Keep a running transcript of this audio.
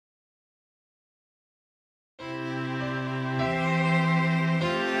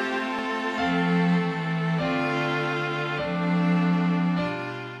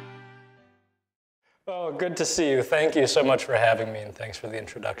Oh, good to see you. Thank you so much for having me, and thanks for the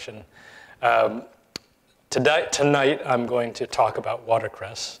introduction. Tonight, I'm going to talk about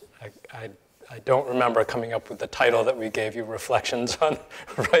Watercress. I don't remember coming up with the title that we gave you, Reflections on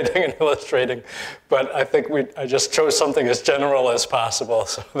Writing and Illustrating, but I think I just chose something as general as possible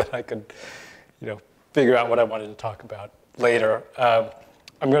so that I could, figure out what I wanted to talk about later.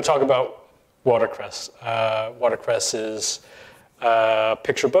 I'm going to talk about Watercress. Watercress is a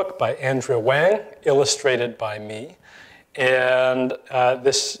picture book by Andrea Wang, illustrated by me. And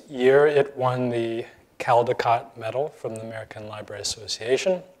this year it won the Caldecott Medal from the American Library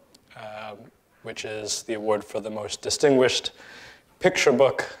Association, which is the award for the most distinguished picture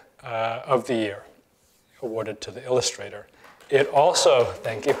book of the year, awarded to the illustrator. It also,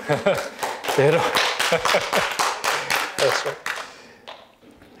 thank you. That's right.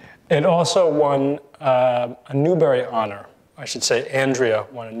 It also won a Newbery honor. I should say Andrea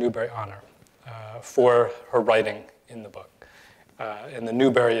won a Newbery honor for her writing in the book. And the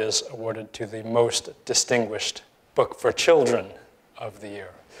Newbery is awarded to the most distinguished book for children of the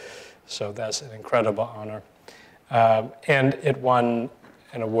year. So that's an incredible honor. And it won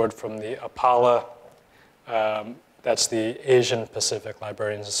an award from the APALA, that's the Asian Pacific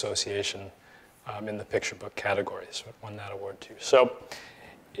Librarians Association, in the picture book category. So it won that award too. So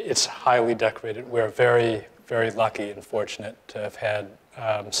it's highly decorated. We're very, very lucky and fortunate to have had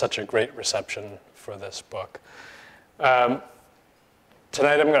such a great reception for this book.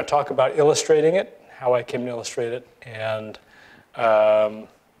 Tonight I'm going to talk about illustrating it, how I came to illustrate it, and how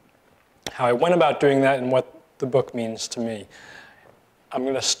I went about doing that and what the book means to me. I'm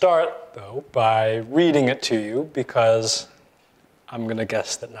going to start, though, by reading it to you because I'm going to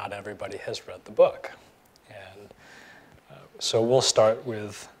guess that not everybody has read the book. And so we'll start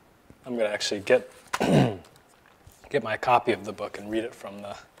with, I'm going to actually get my copy of the book and read it from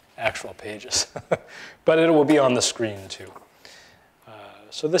the actual pages. But it will be on the screen, too.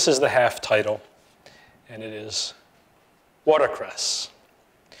 So this is the half title, and it is Watercress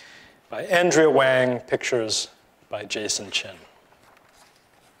by Andrea Wang, pictures by Jason Chin.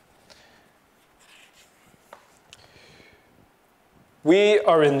 We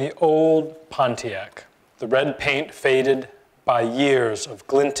are in the old Pontiac, the red paint faded by years of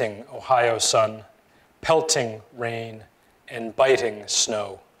glinting Ohio sun, pelting rain, and biting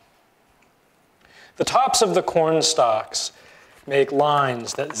snow. The tops of the corn stalks make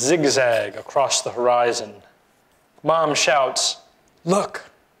lines that zigzag across the horizon. Mom shouts, "Look,"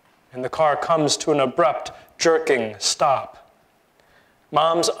 and the car comes to an abrupt, jerking stop.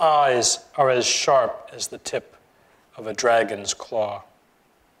 Mom's eyes are as sharp as the tip of a dragon's claw.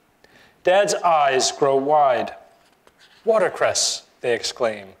 Dad's eyes grow wide. "Watercress," they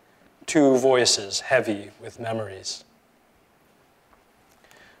exclaim, two voices heavy with memories.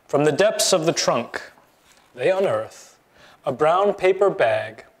 From the depths of the trunk, they unearth a brown paper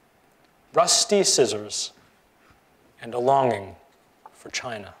bag, rusty scissors, and a longing for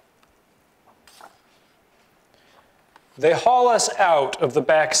China. They haul us out of the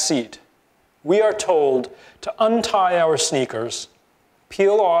back seat. We are told to untie our sneakers,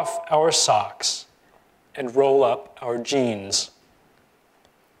 peel off our socks, and roll up our jeans.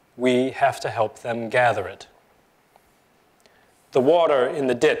 We have to help them gather it. The water in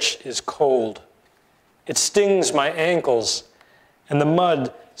the ditch is cold. It stings my ankles, and the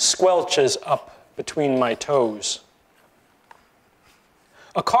mud squelches up between my toes.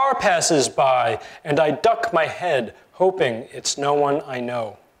 A car passes by, and I duck my head, hoping it's no one I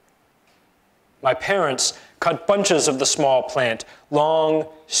know. My parents cut bunches of the small plant, long,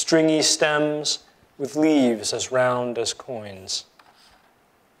 stringy stems with leaves as round as coins.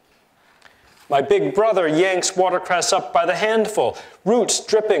 My big brother yanks watercress up by the handful, roots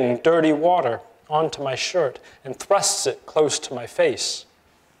dripping dirty water onto my shirt, and thrusts it close to my face.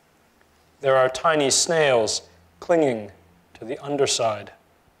 There are tiny snails clinging to the underside.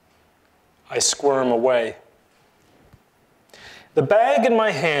 I squirm away. The bag in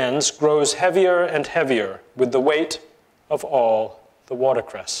my hands grows heavier and heavier with the weight of all the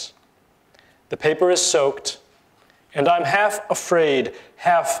watercress. The paper is soaked, and I'm half afraid,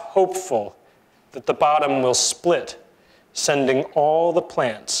 half hopeful that the bottom will split, sending all the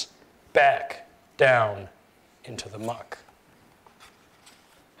plants back down into the muck.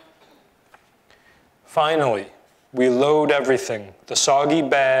 Finally, we load everything, the soggy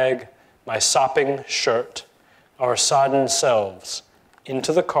bag, my sopping shirt, our sodden selves,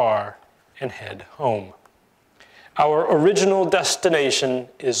 into the car and head home. Our original destination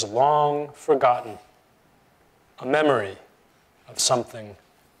is long forgotten, a memory of something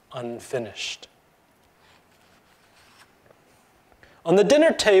unfinished. On the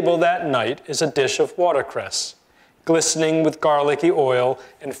dinner table that night is a dish of watercress, glistening with garlicky oil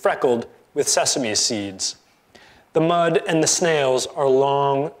and freckled with sesame seeds. The mud and the snails are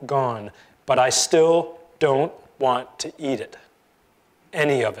long gone, but I still don't want to eat it,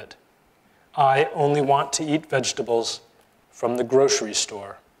 any of it. I only want to eat vegetables from the grocery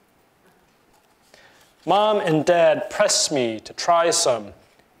store. Mom and Dad press me to try some.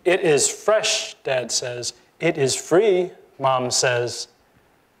 It is fresh, Dad says. It is free, Mom says.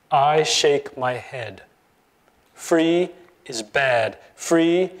 I shake my head. Free is bad.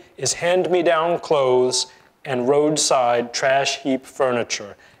 Free is hand-me-down clothes and roadside trash heap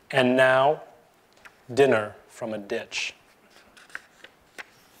furniture. And now, dinner from a ditch.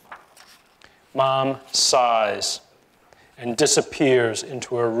 Mom sighs and disappears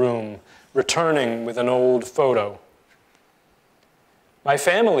into her room, returning with an old photo. My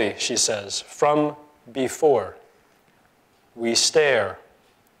family, she says, from before. We stare.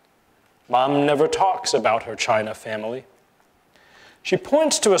 Mom never talks about her China family. She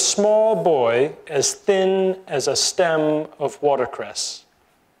points to a small boy as thin as a stem of watercress.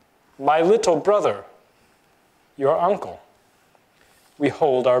 My little brother, your uncle. We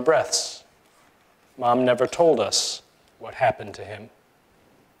hold our breaths. Mom never told us what happened to him.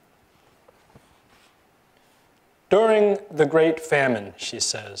 During the Great Famine, she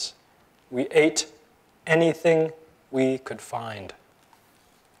says, we ate anything we could find.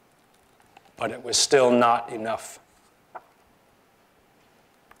 But it was still not enough.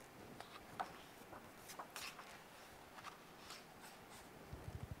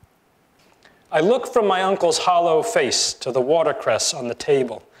 I look from my uncle's hollow face to the watercress on the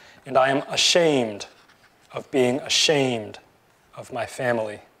table, and I am ashamed of being ashamed of my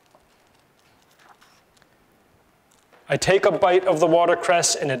family. I take a bite of the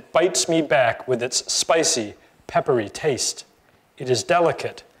watercress, and it bites me back with its spicy, peppery taste. It is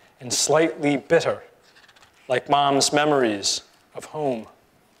delicate and slightly bitter, like Mom's memories of home.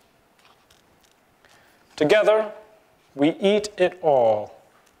 Together, we eat it all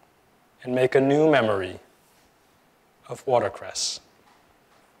and make a new memory of watercress.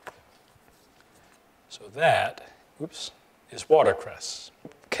 So that, is watercress.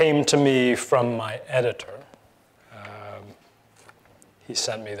 Came to me from my editor. He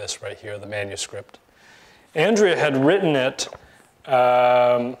sent me this right here, the manuscript. Andrea had written it,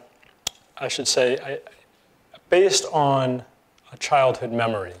 I should say, based on a childhood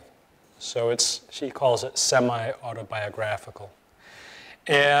memory. So she calls it semi-autobiographical.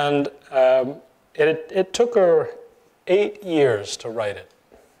 And it took her 8 years to write it.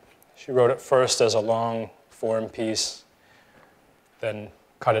 She wrote it first as a long form piece, then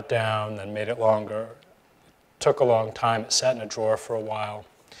cut it down, then made it longer. It took a long time. It sat in a drawer for a while.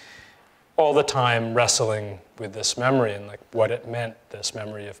 All the time wrestling with this memory and like what it meant, this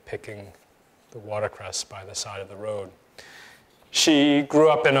memory of picking the watercress by the side of the road. She grew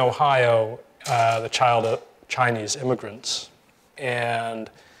up in Ohio, the child of Chinese immigrants,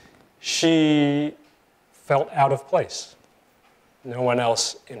 and she felt out of place. No one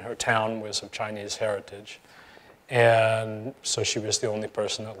else in her town was of Chinese heritage. And so she was the only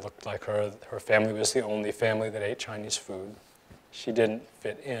person that looked like her. Her family was the only family that ate Chinese food. She didn't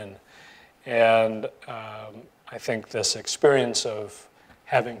fit in. And I think this experience of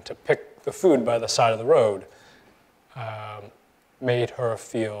having to pick the food by the side of the road made her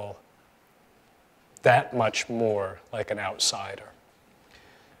feel that much more like an outsider.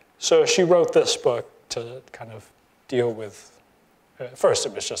 So she wrote this book to kind of deal with, at first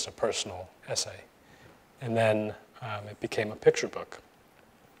it was just a personal essay, and then it became a picture book.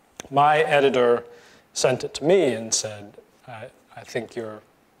 My editor sent it to me and said, I think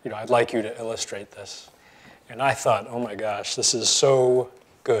I'd like you to illustrate this. And I thought, oh my gosh, this is so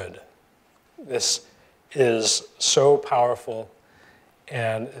good. This is so powerful,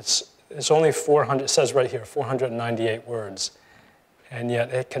 and it's only 400, it says right here, 498 words, and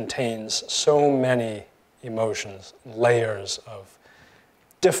yet it contains so many emotions, layers of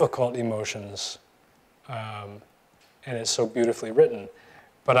difficult emotions, and it's so beautifully written.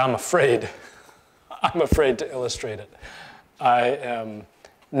 But I'm afraid to illustrate it. I am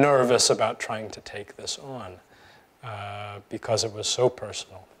nervous about trying to take this on because it was so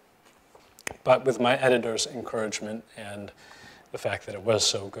personal. But with my editor's encouragement and the fact that it was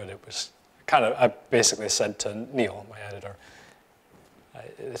so good, it was kind of, I basically said to Neil, my editor,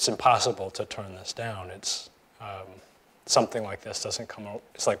 it's impossible to turn this down. It's something like this doesn't come out.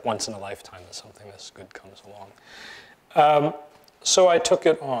 It's like once in a lifetime that something this good comes along. So I took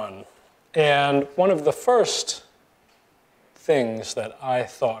it on. And one of the first things that I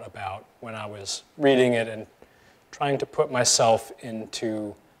thought about when I was reading it and trying to put myself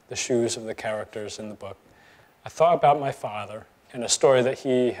into the shoes of the characters in the book, I thought about my father and a story that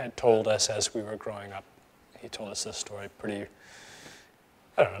he had told us as we were growing up. He told us this story pretty,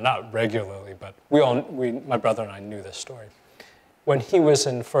 I don't know, not regularly, but my brother and I knew this story. When he was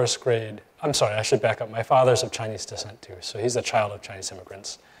in first grade, I'm sorry, I should back up. My father's of Chinese descent too, so he's a child of Chinese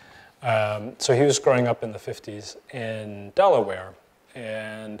immigrants. So he was growing up in the 50s in Delaware,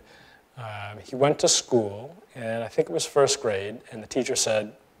 and he went to school, and I think it was first grade, and the teacher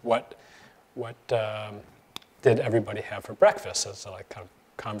said, what did everybody have for breakfast? As a like kind of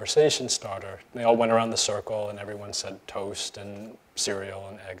conversation starter. They all went around the circle, and everyone said toast and cereal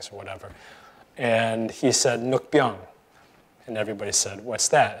and eggs or whatever. And he said, "Nuk byung." And everybody said, "What's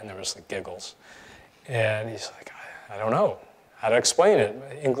that?" And there was like giggles. And he's like, I don't know how to explain it.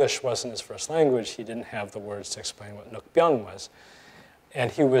 English wasn't his first language. He didn't have the words to explain what Nuk byung was.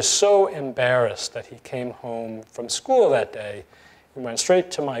 And he was so embarrassed that he came home from school that day. He went straight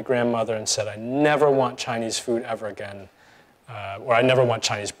to my grandmother and said, "I never want Chinese food ever again, or I never want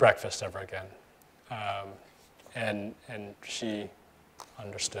Chinese breakfast ever again." And she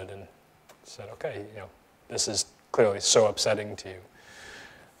understood and said, "Okay, this is clearly so upsetting to you."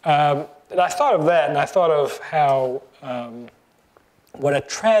 And I thought of that, and I thought of how, what a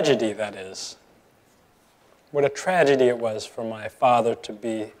tragedy that is. What a tragedy it was for my father to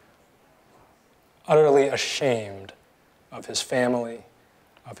be utterly ashamed of his family,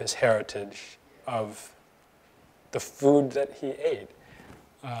 of his heritage, of the food that he ate,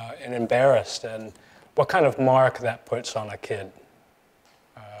 and embarrassed, and what kind of mark that puts on a kid.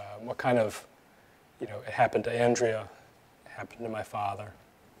 What kind of, it happened to Andrea, it happened to my father.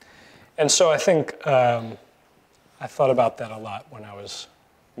 And so I think I thought about that a lot when I was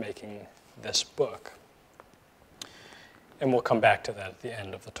making this book. And we'll come back to that at the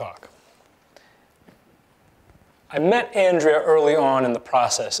end of the talk. I met Andrea early on in the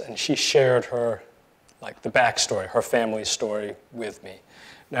process, and she shared her, the backstory, her family story with me.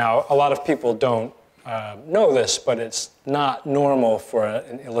 Now, a lot of people don't know this, but it's not normal for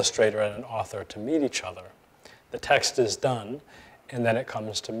an illustrator and an author to meet each other. The text is done, and then it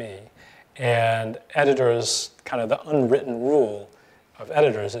comes to me. And editors, kind of the unwritten rule of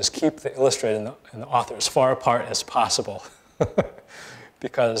editors is keep the illustrator and the author as far apart as possible.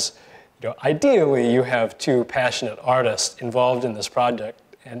 Because ideally you have two passionate artists involved in this project,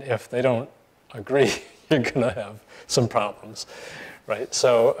 and if they don't agree, you're going to have some problems, right?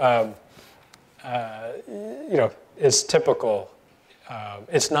 So, it's typical.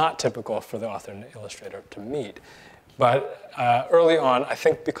 It's not typical for the author and the illustrator to meet. But early on, I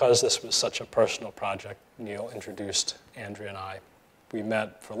think because this was such a personal project, Neil introduced Andrea and I. We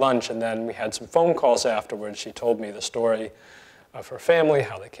met for lunch, and then we had some phone calls afterwards. She told me the story of her family,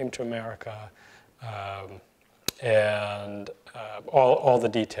 how they came to America, and all the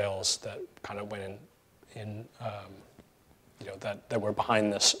details that kind of went in that were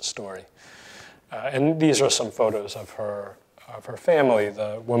behind this story. And these are some photos of her family.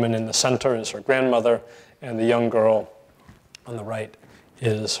 The woman in the center is her grandmother, and the young girl on the right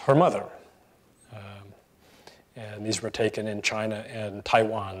is her mother. And these were taken in China and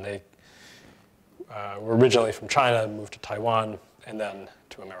Taiwan. They were originally from China, moved to Taiwan, and then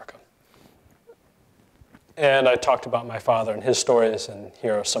to America. And I talked about my father and his stories, and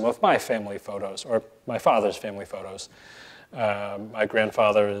here are some of my family photos, or my father's family photos. My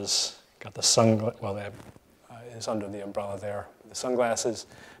grandfather is got the is under the umbrella there, the sunglasses.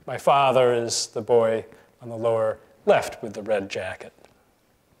 My father is the boy on the lower left with the red jacket.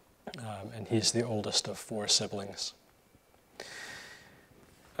 And he's the oldest of 4 siblings.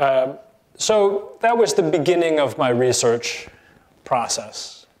 So that was the beginning of my research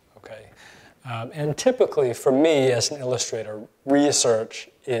process, okay? And typically for me as an illustrator, research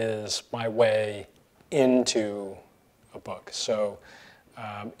is my way into a book. So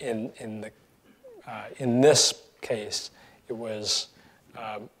in this case, it was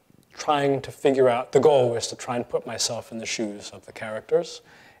trying to figure out, the goal was to try and put myself in the shoes of the characters,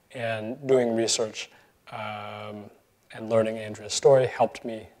 and doing research and learning Andrea's story helped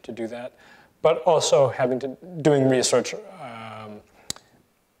me to do that. But also doing research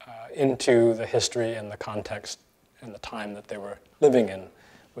into the history and the context and the time that they were living in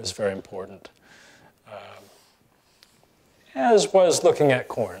was very important. As was looking at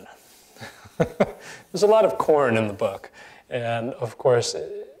corn. There's a lot of corn in the book, and of course,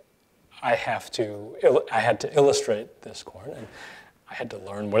 I had to illustrate this corn, and I had to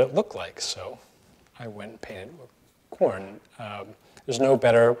learn what it looked like. So I went and painted with corn. There's no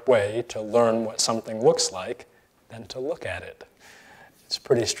better way to learn what something looks like than to look at it. It's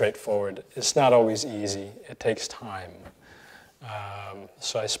pretty straightforward. It's not always easy. It takes time.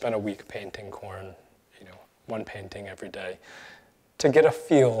 So I spent a week painting corn, one painting every day, to get a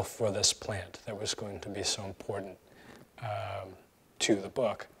feel for this plant that was going to be so important to the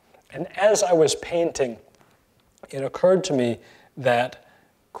book. And as I was painting, it occurred to me that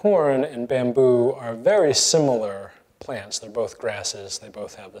corn and bamboo are very similar plants. They're both grasses. They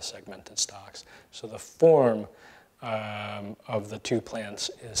both have the segmented stalks. So the form of the two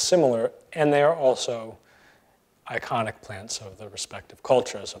plants is similar, and they are also iconic plants of the respective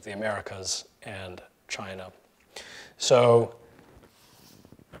cultures of the Americas and China. So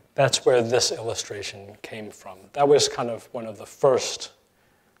that's where this illustration came from. That was kind of one of the first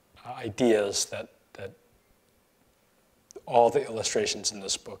ideas that all the illustrations in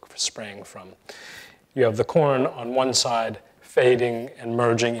this book sprang from. You have the corn on one side fading and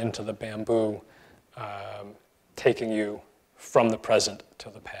merging into the bamboo, taking you from the present to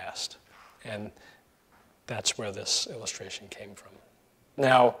the past. And that's where this illustration came from.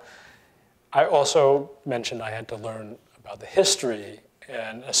 Now, I also mentioned I had to learn about the history,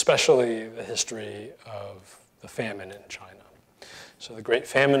 and especially the history of the famine in China. So the Great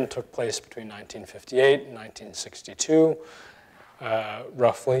Famine took place between 1958 and 1962,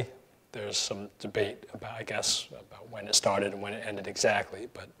 roughly. There's some debate about, I guess, about when it started and when it ended exactly,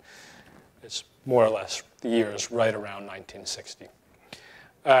 but it's more or less the years right around 1960.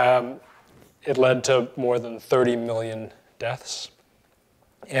 It led to more than 30 million deaths.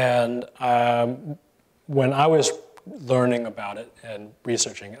 And when I was learning about it and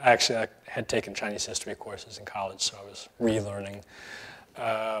researching, actually I had taken Chinese history courses in college, so I was relearning.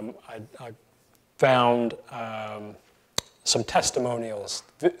 I found some testimonials.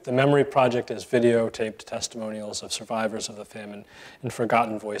 The Memory Project is videotaped testimonials of survivors of the famine, and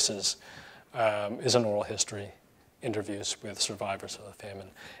Forgotten Voices is an oral history, interviews with survivors of the famine.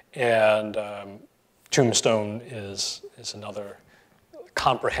 And Tombstone is another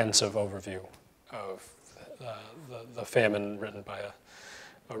comprehensive overview of the famine written by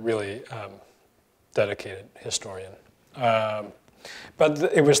a really dedicated historian.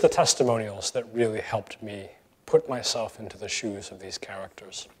 But it was the testimonials that really helped me put myself into the shoes of these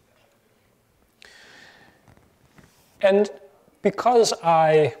characters. And because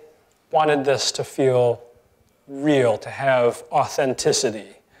I wanted this to feel real, to have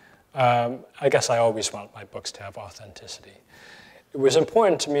authenticity, I guess I always want my books to have authenticity. It was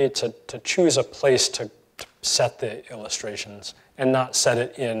important to me to choose a place to set the illustrations and not set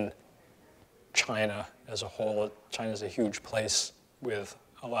it in China as a whole. China is a huge place with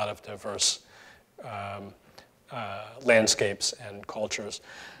a lot of diverse landscapes and cultures.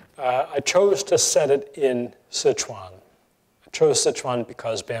 I chose to set it in Sichuan. I chose Sichuan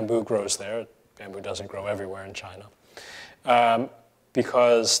because bamboo grows there. Bamboo doesn't grow everywhere in China.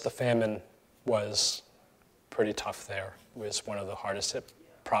 Because the famine was pretty tough there. It was one of the hardest hit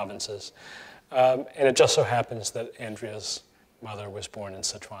provinces. And it just so happens that Andrea's mother was born in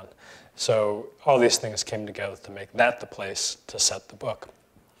Sichuan. So all these things came together to make that the place to set the book.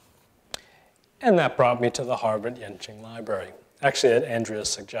 And that brought me to the Harvard Yenching Library, actually at Andrea's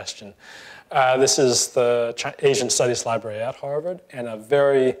suggestion. This is the Asian Studies Library at Harvard, and a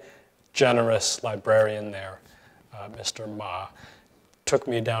very generous librarian there, Mr. Ma, took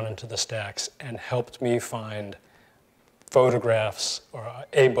me down into the stacks and helped me find photographs, or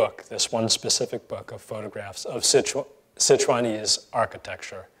a book, this one specific book of photographs of Sichuanese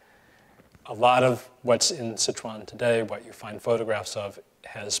architecture. A lot of what's in Sichuan today, what you find photographs of,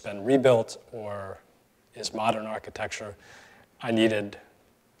 has been rebuilt or is modern architecture. I needed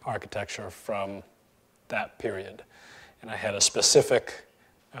architecture from that period. And I had a specific,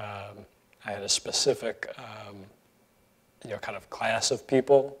 kind of class of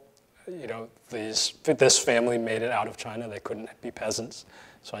people. This family made it out of China. They couldn't be peasants,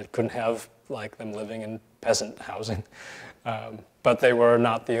 so I couldn't have them living in peasant housing. But they were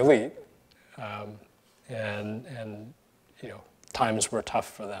not the elite, and times were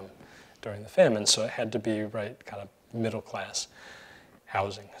tough for them during the famine, so it had to be kind of middle class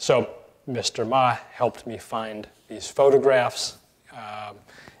housing. So Mr. Ma helped me find these photographs,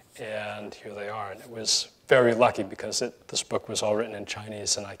 and here they are. And it was very lucky because this book was all written in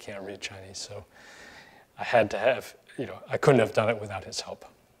Chinese, and I can't read Chinese, so I had to have, I couldn't have done it without his help.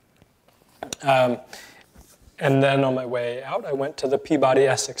 And then on my way out, I went to the Peabody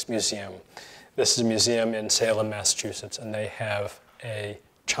Essex Museum. This is a museum in Salem, Massachusetts, and they have a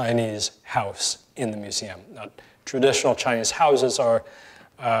Chinese house in the museum. Now, traditional Chinese houses are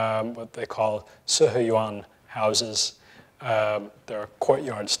what they call siheyuan houses. They're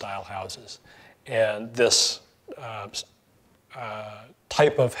courtyard-style houses. And this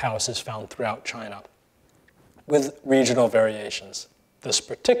type of house is found throughout China with regional variations. This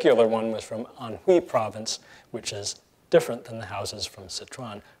particular one was from Anhui province, which is different than the houses from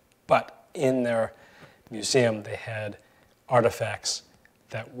Sichuan. But in their museum, they had artifacts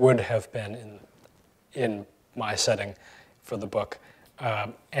that would have been in my setting for the book,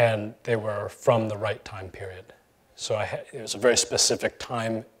 and they were from the right time period. So it was a very specific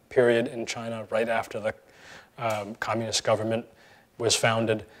time period in China, right after the communist government was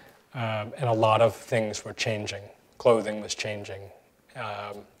founded, and a lot of things were changing. Clothing was changing,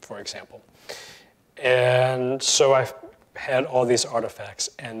 for example. And so I had all these artifacts,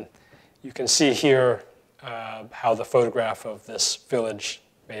 and you can see here how the photograph of this village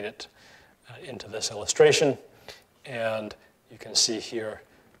made it into this illustration, and you can see here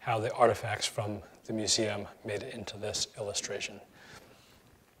how the artifacts from the museum made it into this illustration.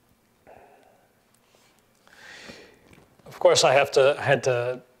 Of course, I had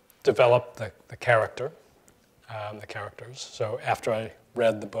to develop the characters. So after I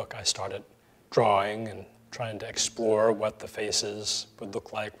read the book, I started drawing and trying to explore what the faces would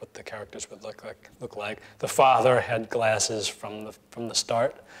look like, what the characters would look like. The father had glasses from the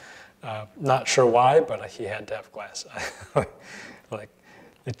start. Not sure why, but he had to have glasses. Like,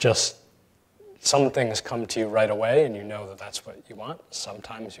 it just, some things come to you right away, and you know that that's what you want.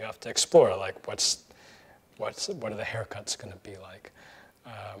 Sometimes you have to explore, like what are the haircuts going to be like?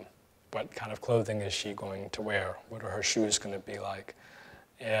 What kind of clothing is she going to wear? What are her shoes going to be like?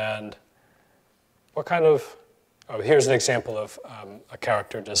 And what kind of, oh, here's an example of a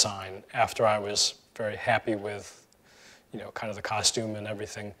character design. After I was very happy with, kind of the costume and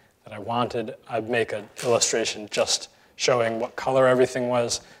everything that I wanted, I'd make an illustration just showing what color everything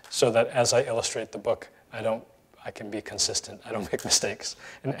was, so that as I illustrate the book, I can be consistent. I don't make mistakes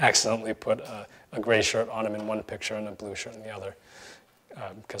and accidentally put a gray shirt on him in one picture and a blue shirt in the other,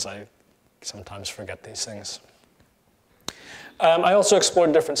 because I sometimes forget these things. I also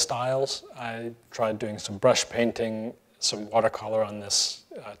explored different styles. I tried doing some brush painting, some watercolor on this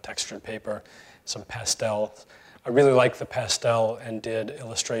textured paper, some pastel. I really liked the pastel and did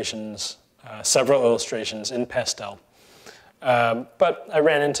illustrations, several illustrations in pastel. But I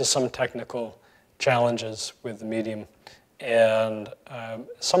ran into some technical challenges with the medium, and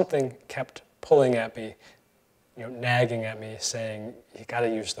something kept pulling at me, nagging at me, saying, you got to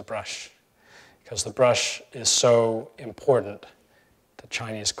use the brush, because the brush is so important to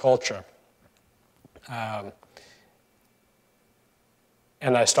Chinese culture. And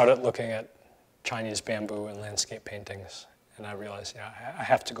I started looking at Chinese bamboo and landscape paintings, and I realized, I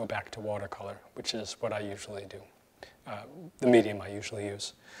have to go back to watercolor, which is what I usually do, the medium I usually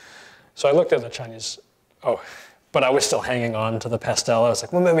use. So I looked at the Chinese, but I was still hanging on to the pastel. I was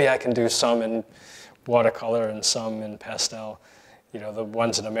like, well, maybe I can do some in watercolor and some in pastel. The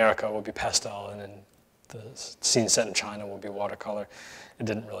ones in America will be pastel, and then the scene set in China will be watercolor. It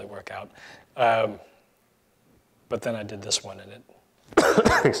didn't really work out. But then I did this one, and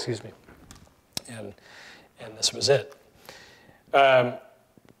it, excuse me, and this was it.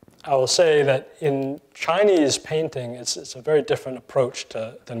 I will say that in Chinese painting, it's a very different approach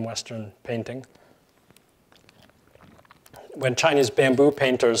than Western painting. When Chinese bamboo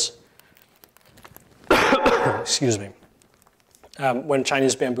painters, excuse me, when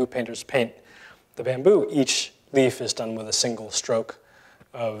Chinese bamboo painters paint the bamboo, each leaf is done with a single stroke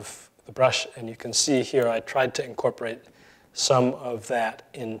of the brush. And you can see here I tried to incorporate some of that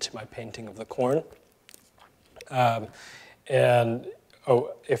into my painting of the corn.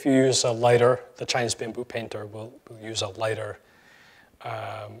 If you use a lighter, the Chinese bamboo painter will use a lighter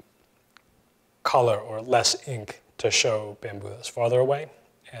color or less ink to show bamboo that's farther away.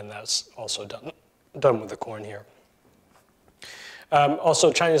 And that's also done with the corn here.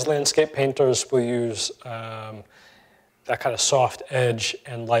 Also, Chinese landscape painters will use that kind of soft edge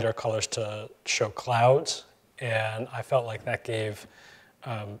and lighter colors to show clouds. And I felt like that gave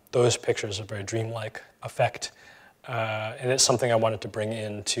those pictures a very dreamlike effect. And it's something I wanted to bring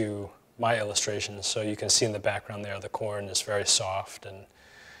into my illustrations. So you can see in the background there, the corn is very soft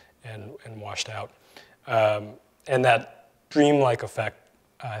and washed out. And that dreamlike effect,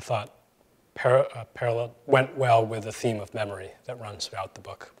 I thought, went well with the theme of memory that runs throughout the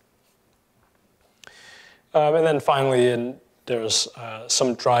book. And then finally, there's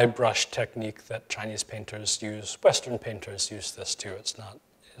some dry brush technique that Chinese painters use. Western painters use this too. It's not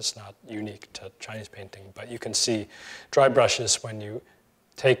unique to Chinese painting, but you can see dry brushes when you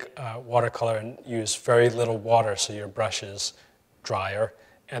take watercolor and use very little water so your brush is drier.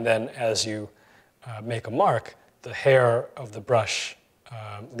 And then as you make a mark, the hair of the brush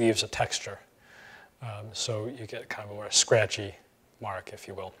leaves a texture. So you get kind of a more scratchy mark, if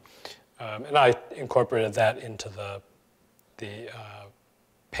you will. And I incorporated that into the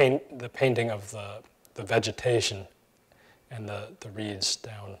painting of the vegetation and the reeds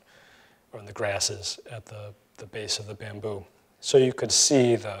down, or in the grasses at the base of the bamboo. So you could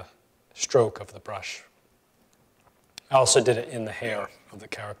see the stroke of the brush. I also did it in the hair of the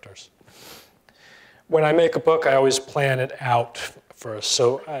characters. When I make a book, I always plan it out first.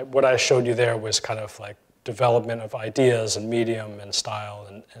 So what I showed you there was kind of like development of ideas and medium and style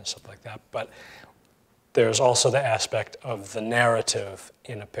and stuff like that. But there's also the aspect of the narrative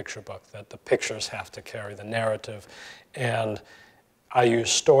in a picture book, that the pictures have to carry the narrative. And I use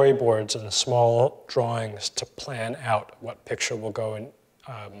storyboards and small drawings to plan out what picture will go in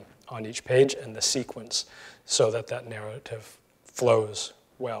on each page and the sequence, so that that narrative flows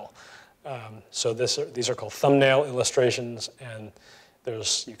well. So these are called thumbnail illustrations, and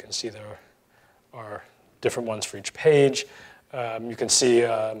you can see there are different ones for each page. You can see,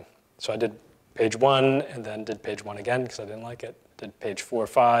 so I did page 1 and then did page 1 again because I didn't like it. Did page 4 or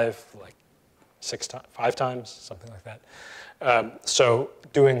 5, like 5 times, something like that. So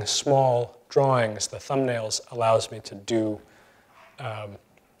doing small drawings, the thumbnails, allows me to do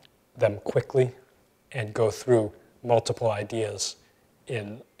them quickly and go through multiple ideas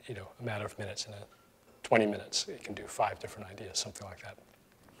in a matter of minutes. In 20 minutes, you can do 5 different ideas, something like that.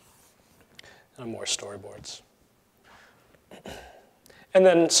 And more storyboards. And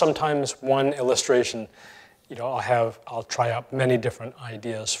then sometimes one illustration, I'll try out many different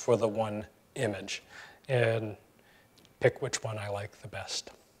ideas for the one image and pick which one I like the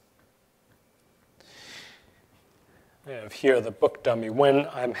best. I have here the book dummy. When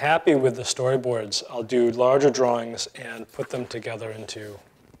I'm happy with the storyboards, I'll do larger drawings and put them together into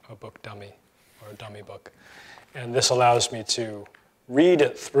a book dummy or a dummy book. And this allows me to read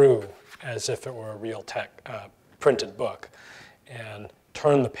it through as if it were a real printed book and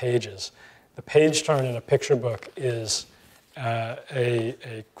turn the pages. The page turn in a picture book is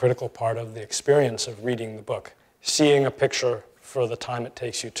a critical part of the experience of reading the book. Seeing a picture for the time it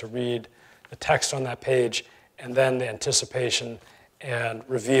takes you to read the text on that page, and then the anticipation and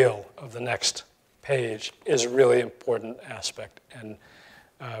reveal of the next page is a really important aspect. And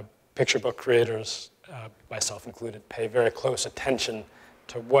picture book creators, myself included, pay very close attention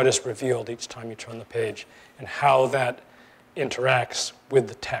to what is revealed each time you turn the page and how that interacts with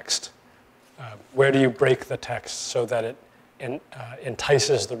the text. Where do you break the text so that it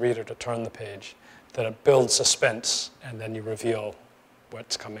entices the reader to turn the page, that it builds suspense, and then you reveal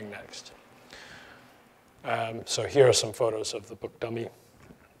what's coming next. So here are some photos of the book dummy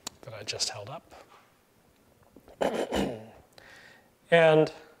that I just held up.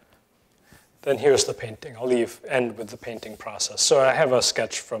 And then here's the painting. I'll end with the painting process. So I have a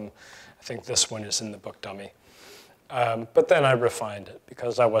sketch from, I think this one is in the book dummy. But then I refined it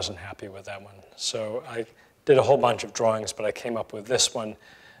because I wasn't happy with that one. So I did a whole bunch of drawings, but I came up with this one,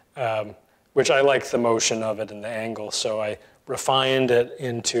 which I like the motion of it and the angle. So I refined it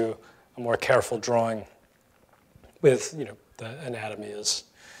into a more careful drawing with, the anatomy is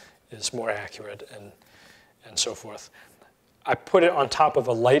more accurate and so forth. I put it on top of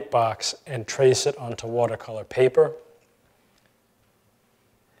a light box and trace it onto watercolor paper,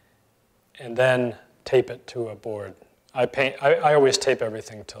 and then tape it to a board. I always tape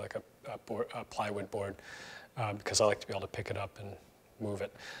everything to like a plywood board because I like to be able to pick it up and move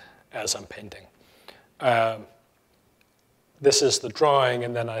it as I'm painting. This is the drawing,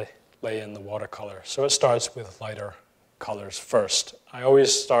 and then I lay in the watercolor. So it starts with lighter colors first. I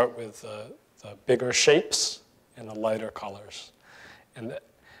always start with the bigger shapes and the lighter colors, and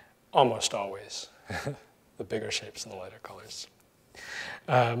almost always the bigger shapes and the lighter colors.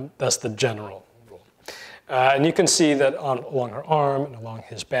 That's the general rule. And you can see that along her arm and along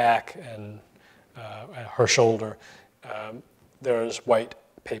his back and her shoulder, there's white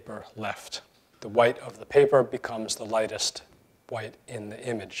paper left. The white of the paper becomes the lightest white in the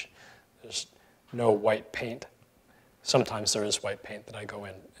image. There's no white paint. Sometimes there is white paint that I go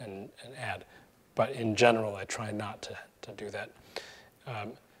in and add, but in general, I try not to do that.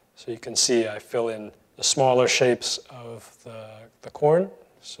 So you can see I fill in the smaller shapes of the corn,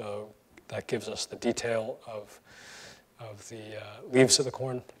 so that gives us the detail of the leaves of the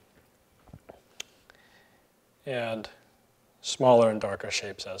corn, and smaller and darker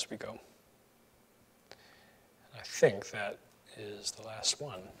shapes as we go. I think that is the last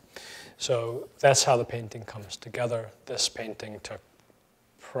one. So that's how the painting comes together. This painting took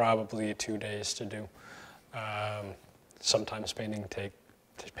probably 2 days to do. Sometimes paintings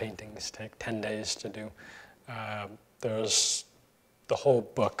take 10 days to do. There's the whole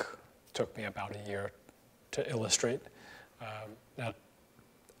book took me about a year to illustrate. Now,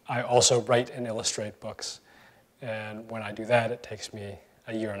 I also write and illustrate books, and when I do that, it takes me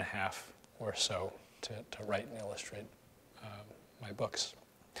a year and a half or so to write and illustrate my books.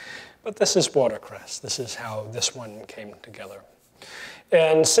 But this is Watercress. This is how this one came together.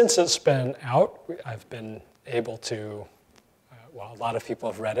 And since it's been out, I've been able to, well, a lot of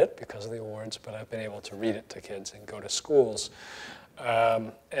people have read it because of the awards, but I've been able to read it to kids and go to schools.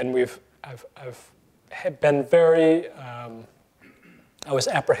 And I've been very, I was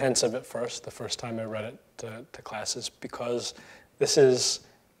apprehensive at first, the first time I read it to classes, because this is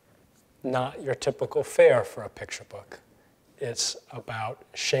not your typical fare for a picture book. It's about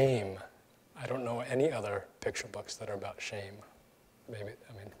shame. I don't know any other picture books that are about shame.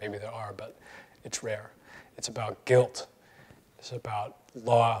 Maybe there are, but it's rare. It's about guilt. It's about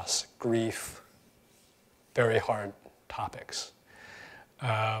loss, grief, very hard topics.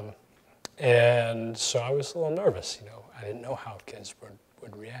 And so I was a little nervous, I didn't know how kids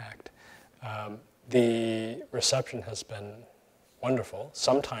would react. The reception has been wonderful.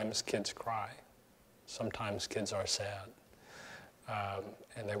 Sometimes kids cry. Sometimes kids are sad.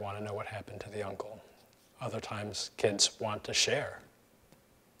 And they want to know what happened to the uncle. Other times kids want to share.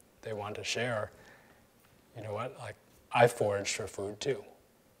 They want to share, you know what, like, I foraged for food too.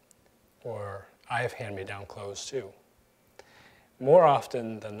 Or I have hand-me-down clothes too. More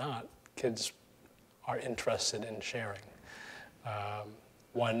often than not, kids are interested in sharing.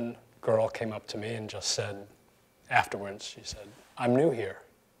 One girl came up to me and just said, afterwards, she said, "I'm new here."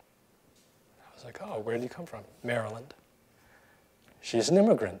 I was like, "Oh, where did you come from?" "Maryland." She's an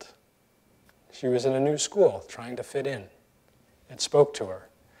immigrant. She was in a new school trying to fit in. It spoke to her.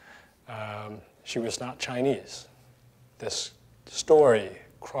 She was not Chinese. This story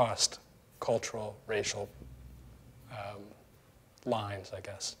crossed cultural, racial lines, I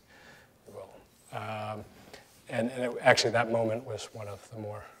guess you will. Actually, that moment was one of the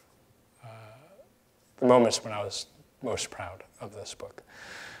moments when I was most proud of this book.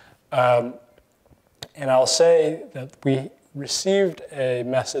 And I'll say that we received a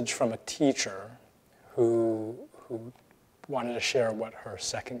message from a teacher who wanted to share what her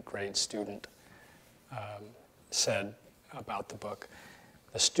second grade student said about the book.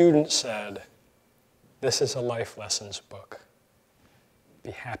 The student said, "This is a life lessons book.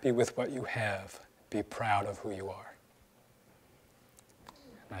 Be happy with what you have. Be proud of who you are."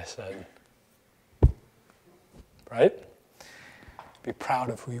 And I said, right? Be proud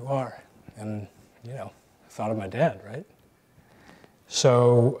of who you are. And, I thought of my dad, right?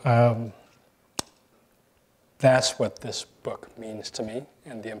 So that's what this book means to me,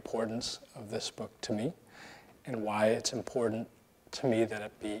 and the importance of this book to me, and why it's important to me that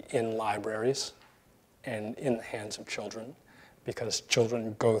it be in libraries and in the hands of children, because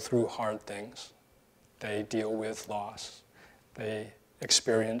children go through hard things. They deal with loss. They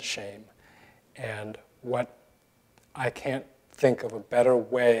experience shame. And I can't think of a better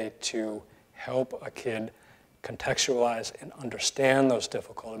way to help a kid contextualize and understand those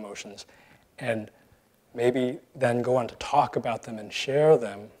difficult emotions, and maybe then go on to talk about them and share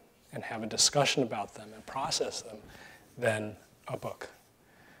them and have a discussion about them and process them than a book.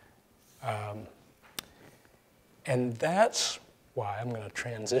 And that's why I'm going to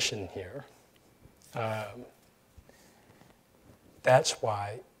transition here. That's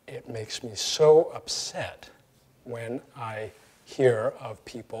why it makes me so upset when I hear of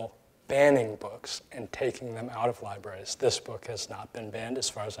people banning books and taking them out of libraries. This book has not been banned as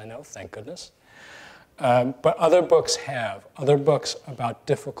far as I know, thank goodness. But other books have. Other books about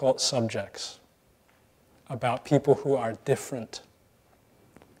difficult subjects, about people who are different,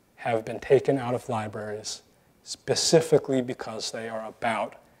 have been taken out of libraries specifically because they are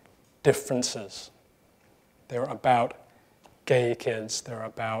about differences. They're about gay kids, they're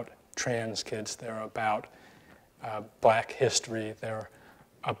about trans kids, they're about black history, they're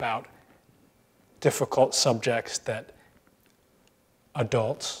about difficult subjects that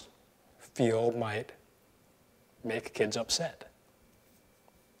adults feel might make kids upset.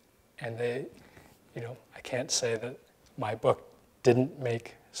 And I can't say that my book didn't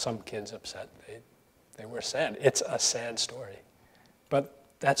make some kids upset. They were sad. It's a sad story, but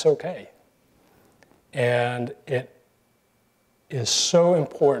that's okay. And it is so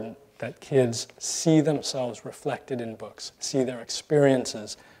important that kids see themselves reflected in books, see their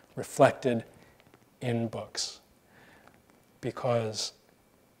experiences reflected in books. Because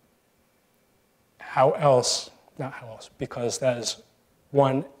because that is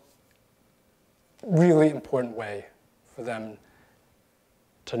one really important way for them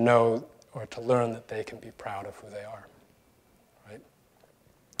to know or to learn that they can be proud of who they are,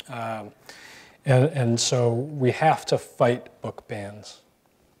 And so we have to fight book bans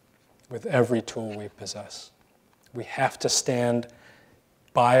with every tool we possess. We have to stand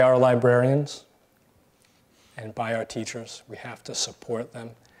by our librarians and by our teachers. We have to support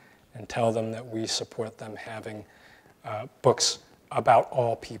them and tell them that we support them having books about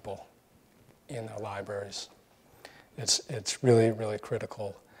all people in their libraries. It's really, really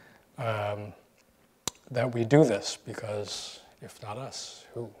critical that we do this, because if not us,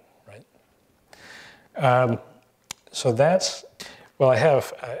 who, right? So that's, well,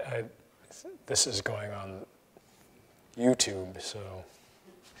 this is going on YouTube, so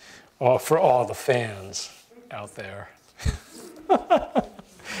for all the fans out there.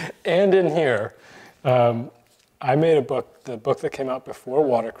 And in here, I made a book. The book that came out before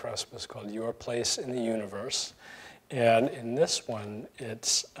Watercress was called Your Place in the Universe. And in this one,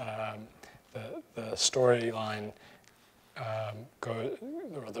 it's the storyline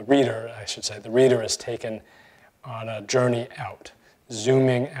or the reader, I should say, the reader is taken on a journey out,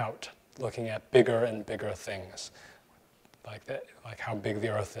 zooming out, looking at bigger and bigger things, like how big the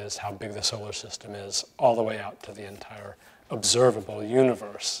Earth is, how big the solar system is, all the way out to the entire observable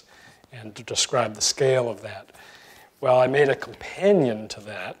universe, and to describe the scale of that. Well, I made a companion to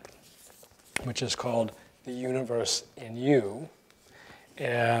that, which is called The Universe in You,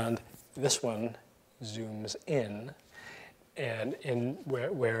 and this one zooms in, and in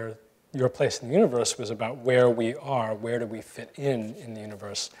where Your Place in the Universe was about where we are, where do we fit in the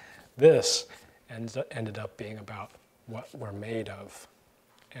universe. This ended up being about what we're made of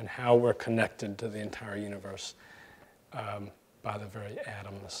and how we're connected to the entire universe by the very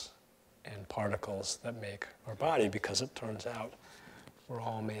atoms and particles that make our body, because it turns out we're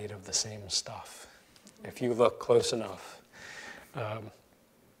all made of the same stuff. If you look close enough, I'm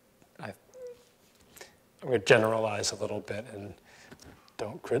going to generalize a little bit, and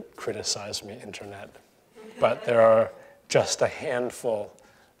don't criticize me, Internet, but there are just a handful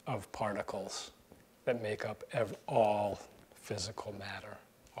of particles that make up all physical matter,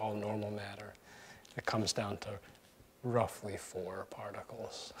 all normal matter. It comes down to roughly 4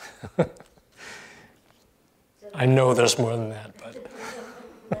 particles. I know there's more than that, but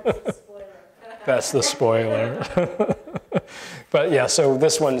that's the spoiler. But yeah, so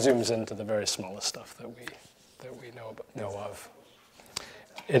this one zooms into the very smallest stuff that we know of.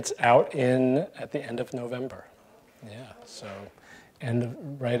 It's out at the end of November. Yeah, so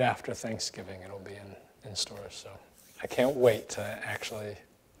right after Thanksgiving it'll be in stores. So I can't wait to actually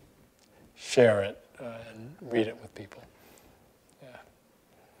share it and read it with people. Yeah.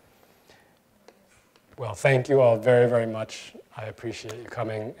 Well, thank you all very, very much. I appreciate you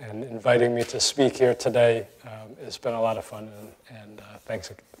coming and inviting me to speak here today. It's been a lot of fun, and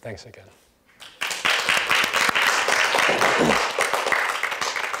thanks again.